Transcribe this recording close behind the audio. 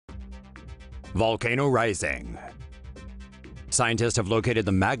Volcano rising. Scientists have located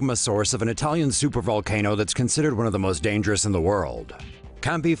the magma source of an Italian supervolcano that's considered one of the most dangerous in the world.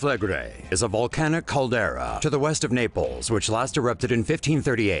 Campi Flegrei is a volcanic caldera to the west of Naples, which last erupted in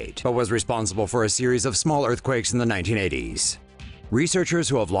 1538, but was responsible for a series of small earthquakes in the 1980s. Researchers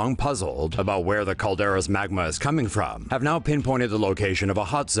who have long puzzled about where the caldera's magma is coming from have now pinpointed the location of a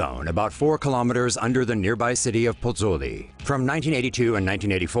hot zone about 4 kilometers under the nearby city of Pozzuoli. From 1982 and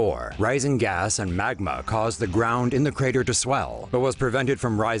 1984, rising gas and magma caused the ground in the crater to swell, but was prevented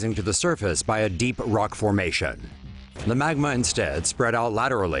from rising to the surface by a deep rock formation. The magma instead spread out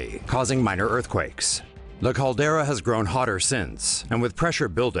laterally, causing minor earthquakes. The caldera has grown hotter since, and with pressure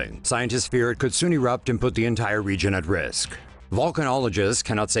building, scientists fear it could soon erupt and put the entire region at risk. Volcanologists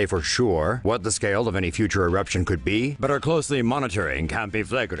cannot say for sure what the scale of any future eruption could be, but are closely monitoring Campi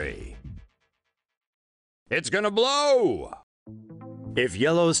Flegrei. It's gonna blow! If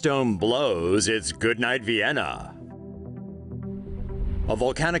Yellowstone blows, it's goodnight Vienna. A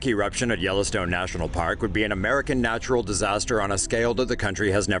volcanic eruption at Yellowstone National Park would be an American natural disaster on a scale that the country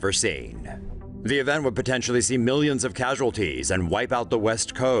has never seen. The event would potentially see millions of casualties and wipe out the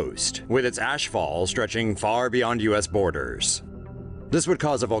West Coast, with its ashfall stretching far beyond US borders. This would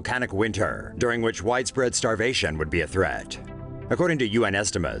cause a volcanic winter, during which widespread starvation would be a threat. According to UN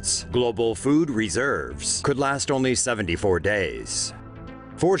estimates, global food reserves could last only 74 days.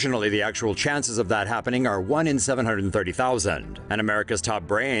 Fortunately, the actual chances of that happening are 1 in 730,000, and America's top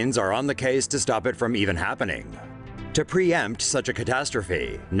brains are on the case to stop it from even happening. To preempt such a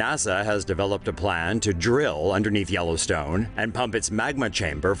catastrophe, NASA has developed a plan to drill underneath Yellowstone and pump its magma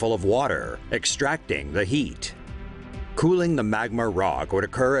chamber full of water, extracting the heat. Cooling the magma rock would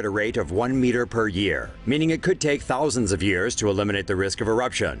occur at a rate of 1 meter per year, meaning it could take thousands of years to eliminate the risk of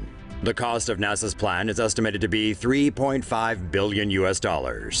eruption. The cost of NASA's plan is estimated to be $3.5 billion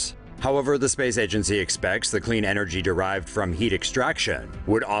US. However, the space agency expects the clean energy derived from heat extraction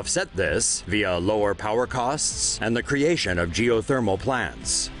would offset this via lower power costs and the creation of geothermal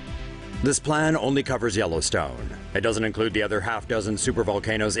plants. This plan only covers Yellowstone. It doesn't include the other half-dozen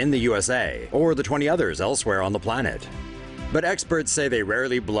supervolcanoes in the USA or the 20 others elsewhere on the planet. But experts say they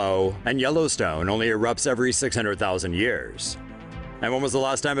rarely blow, and Yellowstone only erupts every 600,000 years. And when was the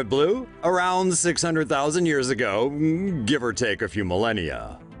last time it blew? Around 600,000 years ago, give or take a few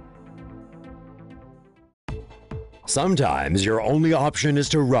millennia. Sometimes your only option is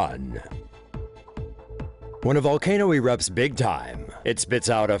to run. When a volcano erupts big time, it spits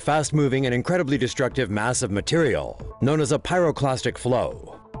out a fast-moving and incredibly destructive mass of material known as a pyroclastic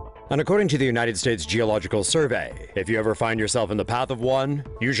flow. And according to the United States Geological Survey, if you ever find yourself in the path of one,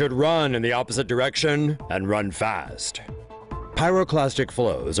 you should run in the opposite direction and run fast. Pyroclastic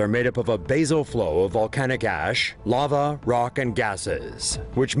flows are made up of a basal flow of volcanic ash, lava, rock, and gases,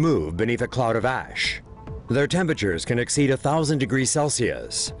 which move beneath a cloud of ash. Their temperatures can exceed 1,000 degrees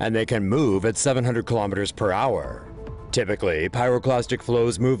Celsius, and they can move at 700 kilometers per hour. Typically, pyroclastic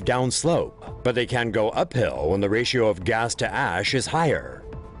flows move downslope, but they can go uphill when the ratio of gas to ash is higher.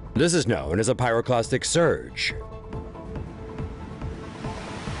 This is known as a pyroclastic surge.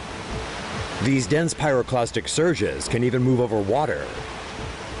 These dense pyroclastic surges can even move over water.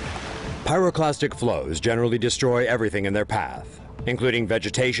 Pyroclastic flows generally destroy everything in their path, including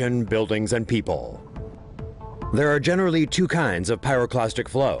vegetation, buildings, and people. There are generally 2 kinds of pyroclastic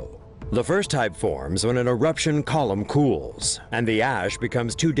flow. The first type forms when an eruption column cools, and the ash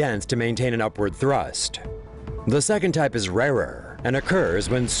becomes too dense to maintain an upward thrust. The second type is rarer, and occurs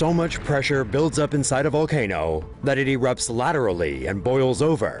when so much pressure builds up inside a volcano that it erupts laterally and boils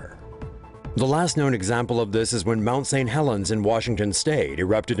over. The last known example of this is when Mount St. Helens in Washington State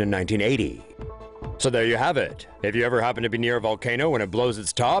erupted in 1980. So there you have it. If you ever happen to be near a volcano when it blows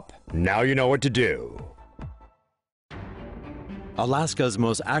its top, now you know what to do. Alaska's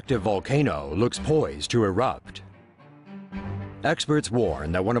most active volcano looks poised to erupt. Experts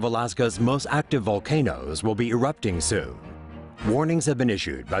warn that one of Alaska's most active volcanoes will be erupting soon. Warnings have been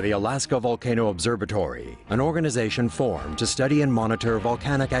issued by the Alaska Volcano Observatory, an organization formed to study and monitor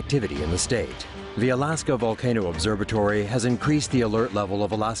volcanic activity in the state. The Alaska Volcano Observatory has increased the alert level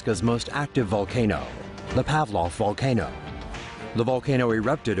of Alaska's most active volcano, the Pavlov volcano. The volcano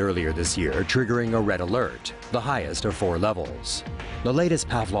erupted earlier this year, triggering a red alert, the highest of 4 levels. The latest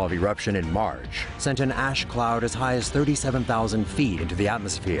Pavlov eruption in March sent an ash cloud as high as 37,000 feet into the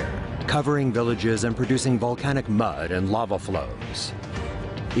atmosphere, covering villages and producing volcanic mud and lava flows.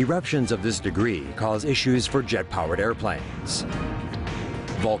 Eruptions of this degree cause issues for jet-powered airplanes.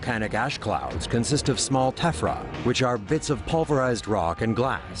 Volcanic ash clouds consist of small tephra, which are bits of pulverized rock and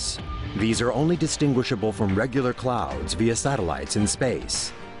glass. These are only distinguishable from regular clouds via satellites in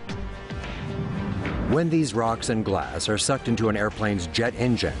space. When these rocks and glass are sucked into an airplane's jet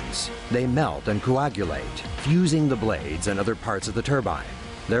engines, they melt and coagulate, fusing the blades and other parts of the turbine,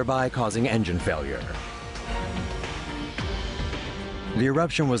 thereby causing engine failure. The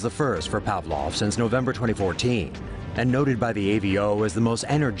eruption was the first for Pavlov since November 2014, and noted by the AVO as the most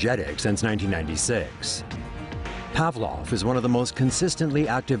energetic since 1996. Pavlov is one of the most consistently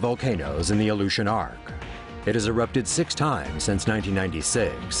active volcanoes in the Aleutian Arc. It has erupted 6 times since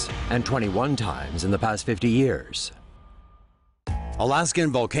 1996, and 21 times in the past 50 years.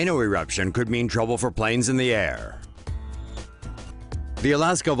 Alaskan volcano eruption could mean trouble for planes in the air. The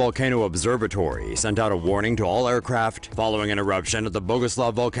Alaska Volcano Observatory sent out a warning to all aircraft following an eruption at the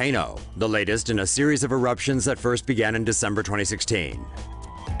Boguslav volcano, the latest in a series of eruptions that first began in December 2016.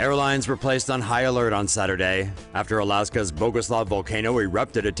 Airlines were placed on high alert on Saturday after Alaska's Boguslav volcano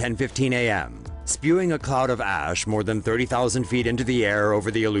erupted at 10:15 a.m., spewing a cloud of ash more than 30,000 feet into the air over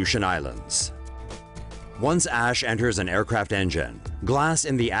the Aleutian Islands. Once ash enters an aircraft engine, glass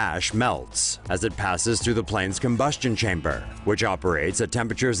in the ash melts as it passes through the plane's combustion chamber, which operates at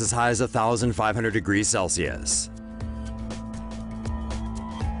temperatures as high as 1,500 degrees Celsius.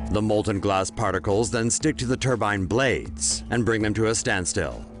 The molten glass particles then stick to the turbine blades and bring them to a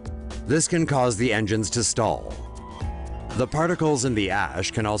standstill. This can cause the engines to stall. The particles in the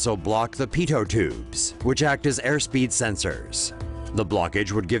ash can also block the pitot tubes, which act as airspeed sensors. The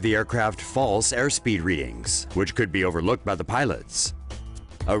blockage would give the aircraft false airspeed readings, which could be overlooked by the pilots.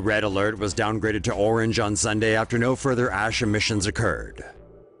 A red alert was downgraded to orange on Sunday after no further ash emissions occurred.